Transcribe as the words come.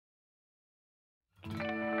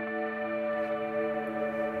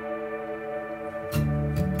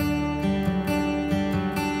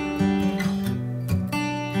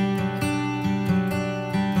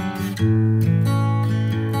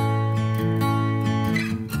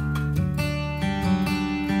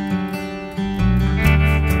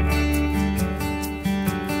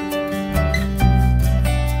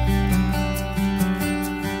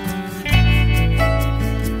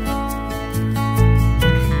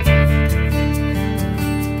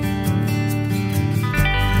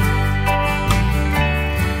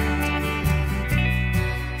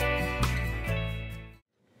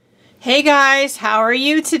Hey guys, how are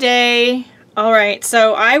you today? Alright,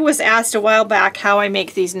 so I was asked a while back how I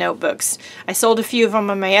make these notebooks. I sold a few of them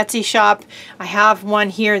on my Etsy shop. I have one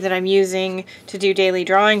here that I'm using to do daily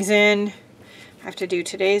drawings in. I have to do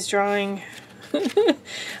today's drawing.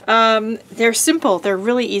 They're simple. They're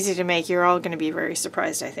really easy to make. You're all going to be very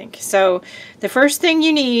surprised, I think. So the first thing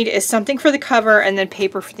you need is something for the cover and then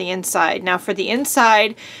paper for the inside. Now for the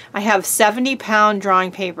inside, I have 70-pound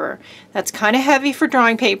drawing paper. That's kind of heavy for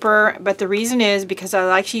drawing paper, but the reason is because I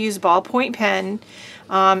like to use ballpoint pen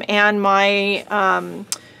and my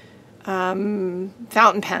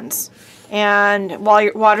fountain pens. And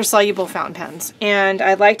water-soluble fountain pens. And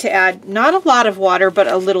I like to add not a lot of water, but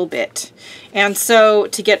a little bit. And so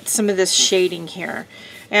to get some of this shading here.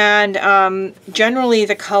 And generally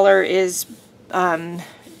the color is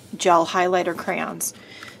gel highlighter crayons.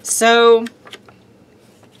 So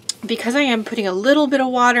because I am putting a little bit of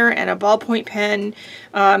water and a ballpoint pen,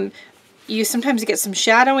 you sometimes get some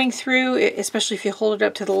shadowing through, especially if you hold it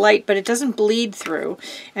up to the light, but it doesn't bleed through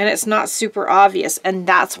and it's not super obvious, and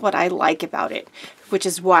that's what I like about it, which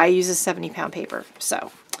is why I use a 70-pound paper.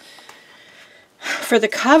 So for the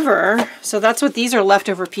cover, so that's what these are,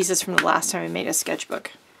 leftover pieces from the last time I made a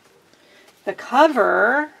sketchbook. The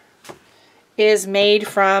cover is made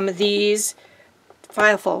from these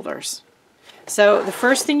file folders. So the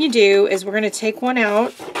first thing you do is we're going to take one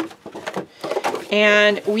out,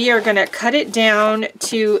 and we are going to cut it down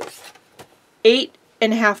to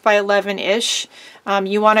 8.5 by 11-ish.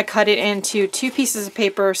 You want to cut it into 2 pieces of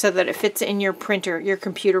paper so that it fits in your printer, your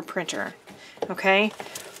computer printer. Okay,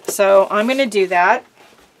 so I'm going to do that.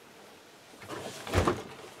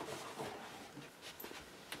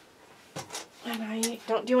 And I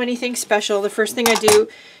don't do anything special. The first thing I do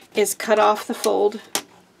is cut off the fold.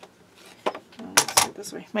 Let's do it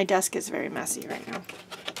this way. My desk is very messy right now.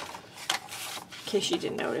 In case you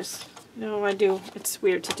didn't notice. No, I do. It's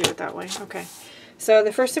weird to do it that way. Okay. So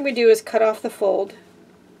the first thing we do is cut off the fold.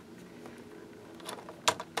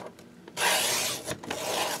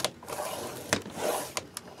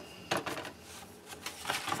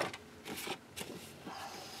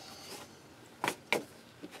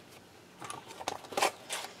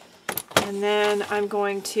 And then I'm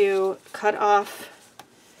going to cut off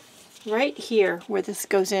right here where this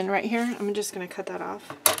goes in right here. I'm just going to cut that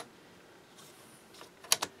off.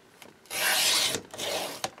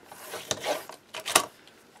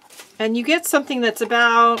 And you get something that's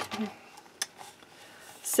about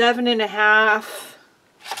 7.5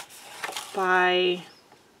 by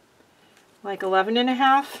like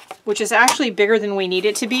 11.5, which is actually bigger than we need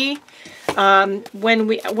it to be. When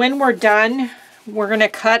we're done, we're going to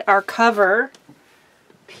cut our cover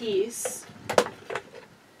piece.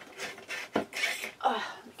 Oh,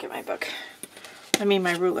 let me get my book. I mean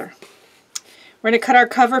my ruler. We're going to cut our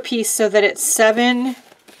cover piece so that it's 7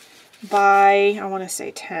 by, I want to say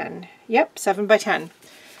 10. Yep, 7 by 10.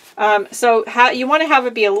 So you want to have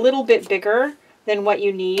it be a little bit bigger than what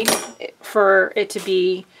you need for it to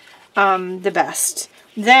be the best.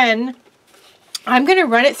 Then I'm going to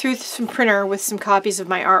run it through some printer with some copies of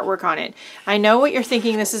my artwork on it. I know what you're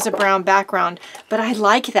thinking, this is a brown background, but I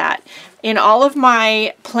like that. In all of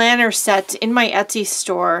my planner sets in my Etsy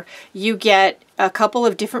store, you get a couple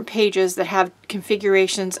of different pages that have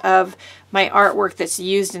configurations of my artwork that's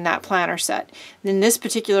used in that planner set. In this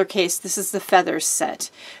particular case, this is the feathers set.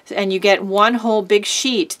 And you get one whole big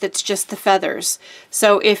sheet that's just the feathers.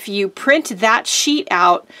 So if you print that sheet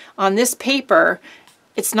out on this paper,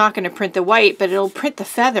 it's not going to print the white, but it'll print the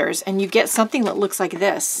feathers, and you get something that looks like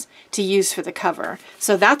this to use for the cover.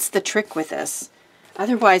 So that's the trick with this.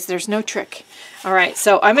 Otherwise, there's no trick. All right,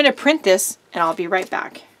 so I'm going to print this, and I'll be right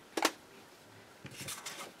back.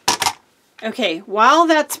 Okay, while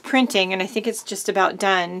that's printing, and I think it's just about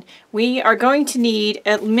done, we are going to need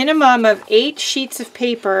a minimum of 8 sheets of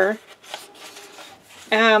paper.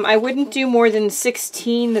 I wouldn't do more than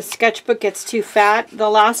 16. The sketchbook gets too fat. The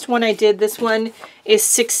last one I did, this one, is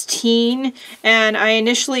 16, and I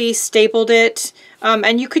initially stapled it.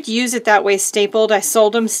 And you could use it that way, stapled. I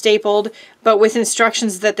sold them stapled, but with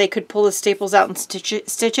instructions that they could pull the staples out and stitch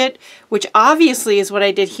it, which obviously is what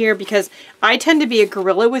I did here, because I tend to be a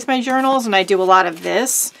gorilla with my journals, and I do a lot of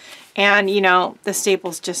this. And, you know, the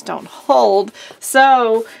staples just don't hold.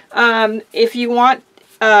 So, if you want...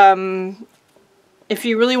 if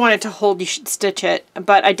you really want it to hold, you should stitch it,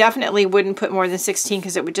 but I definitely wouldn't put more than 16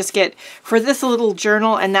 because it would just get, for this little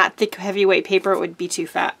journal and that thick heavyweight paper, it would be too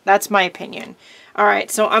fat. That's my opinion. All right,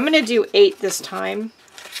 so I'm going to do 8 this time.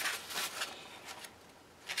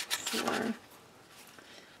 4,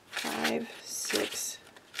 5, 6,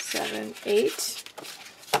 7, 8.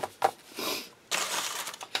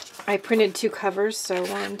 I printed 2 covers, so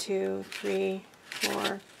 1, 2, 3,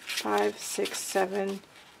 4, 5, 6, 7,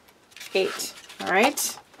 8. All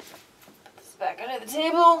right. Put this back under the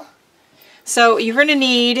table. So you're going to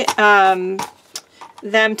need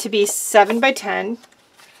them to be 7 by 10.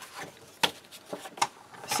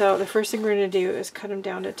 So the first thing we're going to do is cut them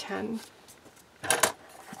down to 10.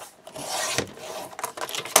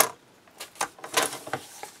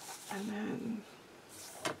 And then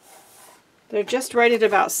they're just right at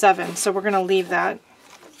about 7, so we're going to leave that.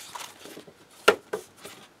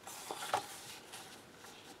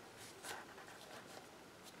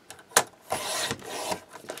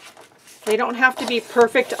 They don't have to be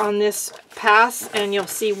perfect on this pass, and you'll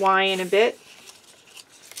see why in a bit.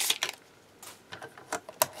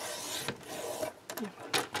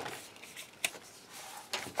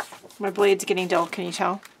 My blade's getting dull, can you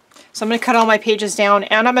tell? So I'm going to cut all my pages down,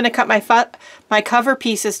 and I'm going to cut my cover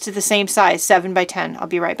pieces to the same size, 7 by 10. I'll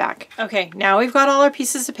be right back. Okay, now we've got all our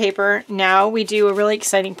pieces of paper. Now we do a really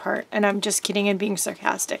exciting part, and I'm just kidding and being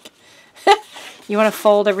sarcastic. You want to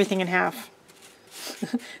fold everything in half.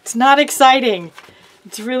 It's not exciting.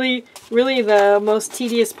 It's really, really the most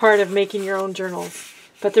tedious part of making your own journals.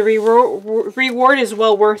 But the reward is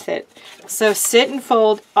well worth it. So sit and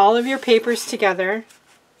fold all of your papers together.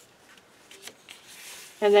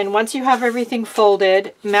 And then once you have everything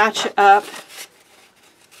folded, match up.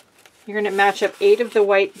 You're going to match up 8 of the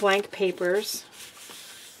white blank papers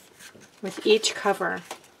with each cover.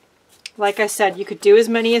 Like I said, you could do as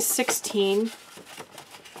many as 16.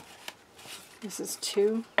 This is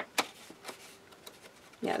 2.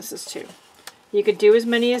 Yeah, this is 2. You could do as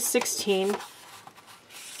many as 16,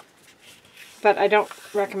 but I don't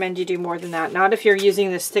recommend you do more than that. Not if you're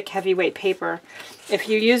using this thick, heavyweight paper. If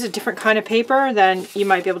you use a different kind of paper, then you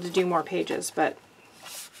might be able to do more pages, but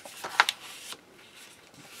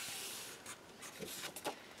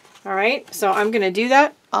all right, so I'm going to do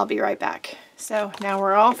that. I'll be right back. So now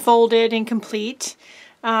we're all folded and complete.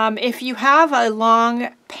 If you have a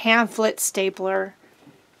long pamphlet stapler,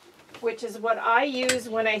 which is what I use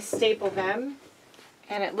when I staple them,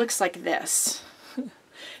 and it looks like this,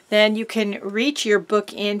 then you can reach your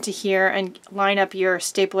book into here and line up your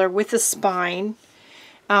stapler with the spine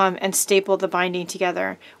and staple the binding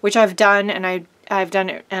together, which I've done, and I've done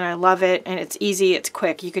it and I love it, and it's easy, it's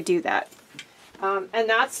quick, you could do that. And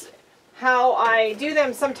that's how I do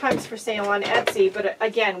them sometimes for sale on Etsy, but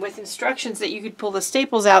again, with instructions that you could pull the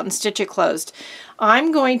staples out and stitch it closed.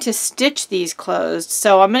 I'm going to stitch these closed,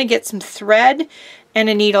 so I'm going to get some thread and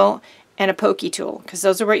a needle and a pokey tool, because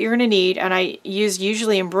those are what you're going to need. And I use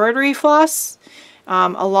usually embroidery floss,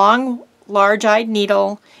 a long, large-eyed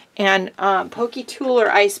needle, and pokey tool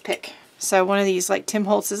or ice pick. So one of these, like Tim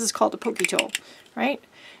Holtz, this is called a pokey tool, right?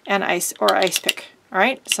 And ice pick. All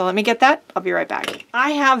right, so let me get that. I'll be right back.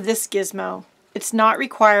 I have this gizmo. It's not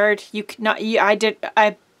required. You cannot.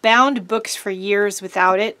 I bound books for years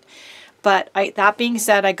without it, but that being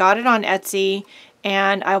said, I got it on Etsy,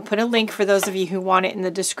 and I'll put a link for those of you who want it in the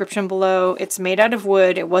description below. It's made out of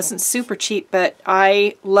wood. It wasn't super cheap, but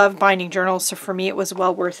I love binding journals, so for me it was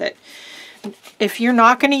well worth it. If you're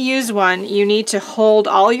not going to use one, you need to hold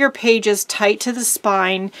all your pages tight to the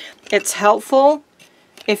spine. It's helpful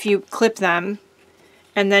if you clip them.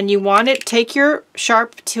 And then you want to take your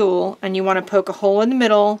sharp tool and you want to poke a hole in the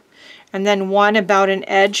middle, and then one about an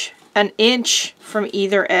inch from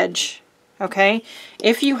either edge. Okay?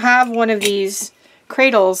 If you have one of these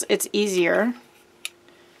cradles, it's easier.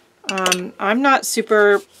 I'm not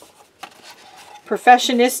super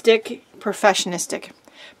perfectionistic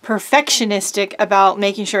about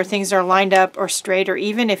making sure things are lined up or straight, or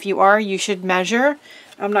even if you are, you should measure.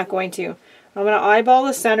 I'm not going to. I'm going to eyeball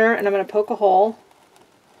the center and I'm going to poke a hole.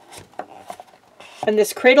 And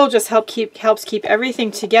this cradle just helps keep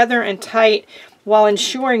everything together and tight while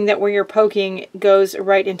ensuring that where you're poking goes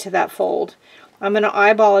right into that fold. I'm going to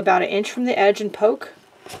eyeball about an inch from the edge and poke.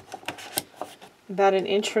 About an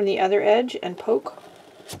inch from the other edge and poke.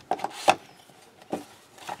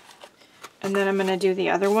 And then I'm going to do the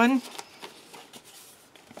other one.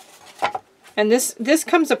 And this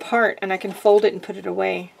comes apart and I can fold it and put it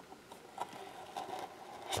away.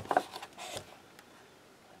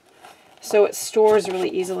 So it stores really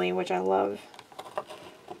easily, which I love.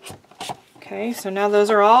 Okay, so now those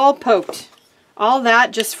are all poked. All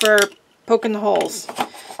that just for poking the holes.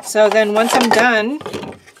 So then once I'm done,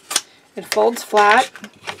 it folds flat.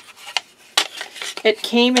 It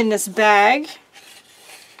came in this bag.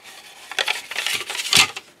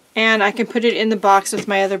 And I can put it in the box with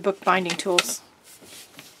my other book binding tools.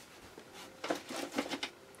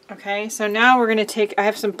 Okay, so now we're going to take, I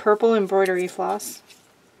have some purple embroidery floss.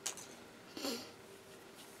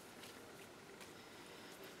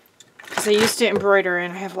 because I used to embroider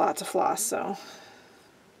and I have lots of floss, so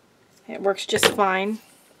it works just fine.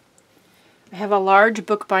 I have a large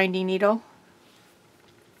bookbinding needle.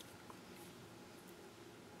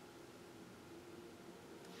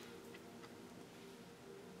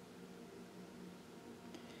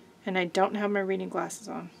 And I don't have my reading glasses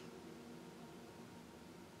on.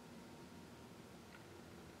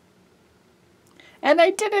 And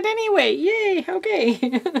I did it anyway! Yay!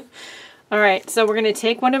 Okay. Alright, so we're going to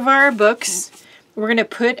take one of our books. We're going to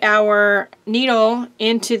put our needle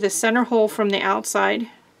into the center hole from the outside.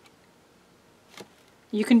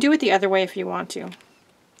 You can do it the other way if you want to.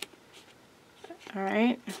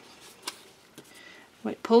 Alright.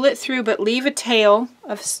 Pull it through, but leave a tail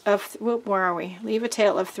of where are we? Leave a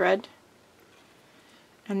tail of thread.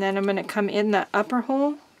 And then I'm going to come in the upper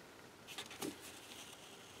hole.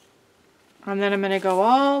 And then I'm going to go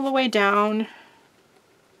all the way down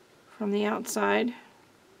from the outside.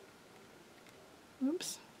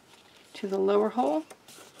 Oops. To the lower hole.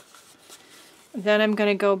 Then I'm going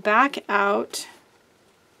to go back out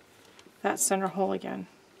that center hole again.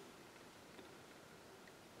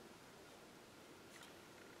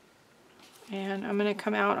 And I'm going to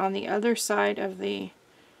come out on the other side of the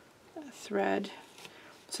thread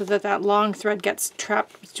so that that long thread gets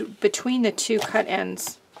trapped between the two cut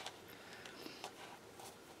ends.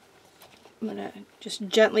 I'm going to just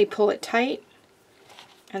gently pull it tight,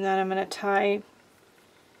 and then I'm going to tie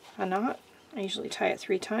a knot. I usually tie it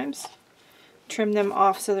 3 times. Trim them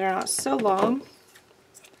off so they're not so long.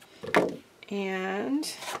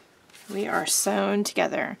 And we are sewn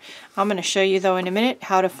together. I'm going to show you though in a minute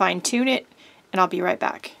how to fine-tune it, and I'll be right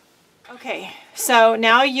back. Okay, so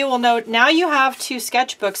now you will note, now you have 2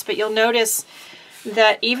 sketchbooks, but you'll notice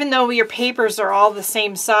that even though your papers are all the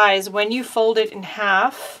same size, when you fold it in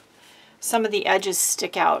half, some of the edges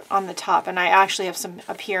stick out on the top, and I actually have some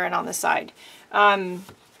up here and on the side. You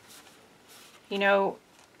know,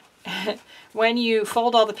 when you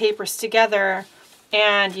fold all the papers together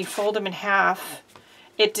and you fold them in half,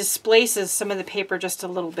 it displaces some of the paper just a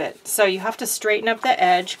little bit. So you have to straighten up the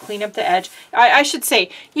edge, clean up the edge. I should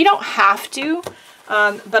say, you don't have to,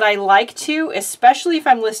 but I like to, especially if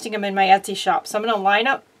I'm listing them in my Etsy shop. So I'm going to line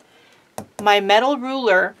up my metal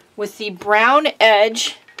ruler with the brown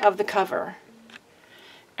edge of the cover.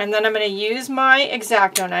 And then I'm going to use my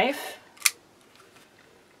X-Acto knife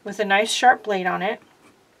with a nice sharp blade on it.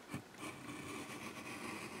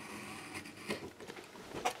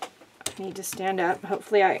 I need to stand up.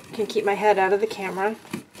 Hopefully I can keep my head out of the camera.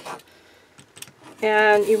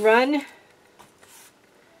 And you run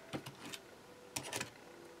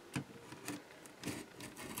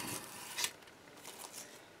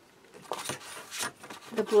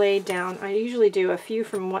the blade down. I usually do a few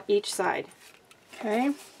from each side.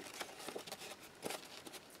 Okay.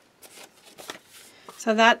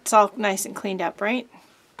 So that's all nice and cleaned up, right?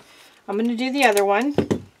 I'm going to do the other one,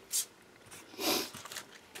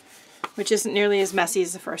 which isn't nearly as messy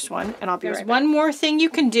as the first one, and I'll be right back. There's one more thing you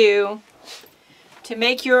can do to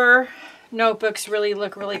make your notebooks really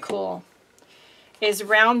look really cool, is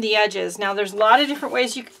round the edges. Now there's a lot of different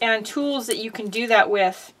ways and tools that you can do that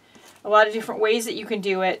with. A lot of different ways that you can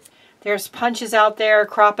do it. There's punches out there.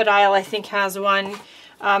 Crocodile, I think, has one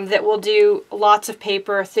that will do lots of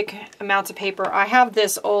paper, thick amounts of paper. I have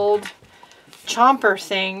this old chomper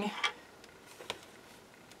thing.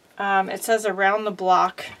 It says around the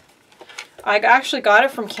block. I actually got it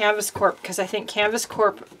from Canvas Corp because I think Canvas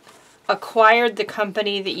Corp acquired the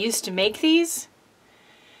company that used to make these.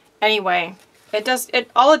 Anyway,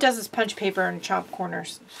 all it does is punch paper and chomp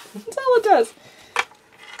corners. That's all it does.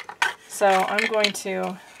 So I'm going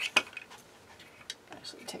to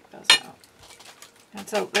actually take those out. And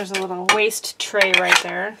so there's a little waste tray right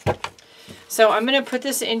there. So I'm going to put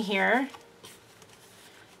this in here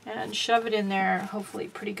and shove it in there, hopefully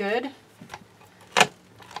pretty good.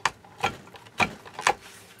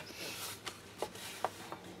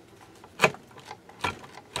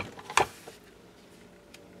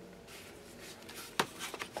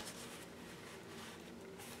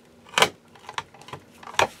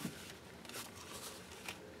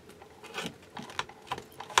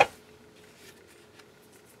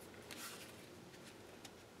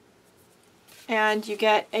 And you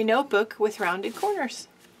get a notebook with rounded corners.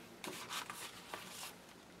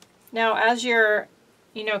 Now, as you're,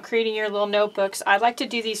 creating your little notebooks, I like to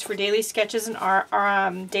do these for daily sketches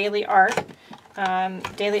and daily art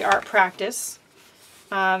practice.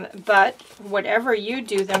 But whatever you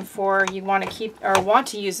do them for, you want to keep, or want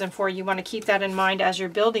to use them for, you want to keep that in mind as you're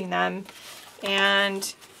building them,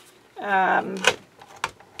 and add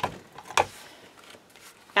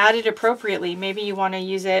it appropriately. Maybe you want to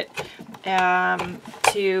use it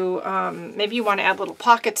Maybe you want to add little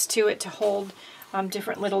pockets to it to hold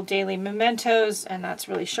different little daily mementos, and that's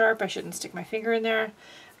really sharp. I shouldn't stick my finger in there.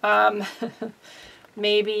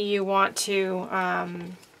 Maybe you want to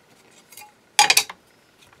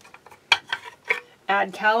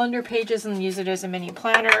add calendar pages and use it as a mini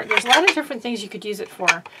planner. There's a lot of different things you could use it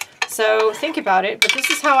for. So think about it, but this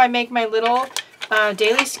is how I make my little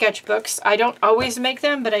daily sketchbooks. I don't always make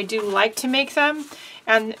them, but I do like to make them.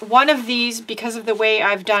 And one of these, because of the way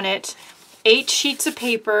I've done it, 8 sheets of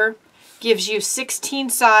paper gives you 16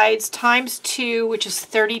 sides times 2, which is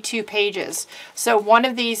 32 pages. So one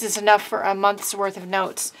of these is enough for a month's worth of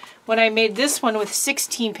notes. When I made this one with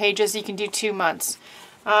 16 pages, you can do 2 months.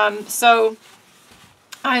 So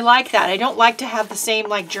I like that. I don't like to have the same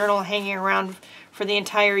like journal hanging around for the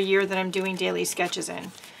entire year that I'm doing daily sketches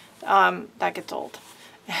in. That gets old.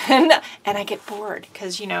 and I get bored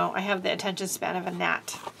because, you know, I have the attention span of a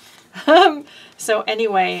gnat. So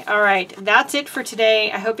anyway, all right, that's it for today.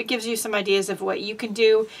 I hope it gives you some ideas of what you can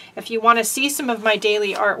do. If you want to see some of my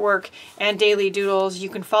daily artwork and daily doodles, you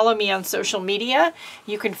can follow me on social media.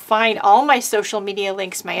 You can find all my social media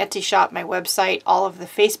links, my Etsy shop, my website, all of the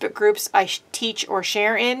Facebook groups I teach or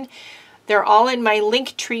share in. They're all in my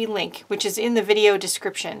Linktree link, which is in the video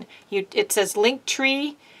description. It says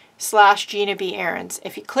Linktree/Gina B. Ahrens.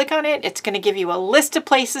 If you click on it, it's going to give you a list of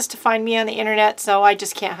places to find me on the internet, so I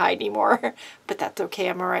just can't hide anymore. But that's okay.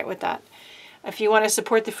 I'm all right with that. If you want to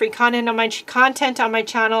support the free content on my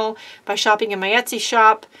channel by shopping in my Etsy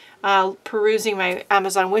shop, perusing my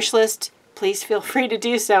Amazon wish list, please feel free to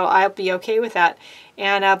do so. I'll be okay with that.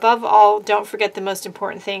 And above all, don't forget the most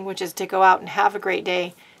important thing, which is to go out and have a great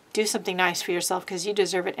day. Do something nice for yourself because you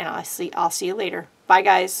deserve it, and I'll see you later. Bye,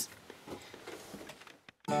 guys.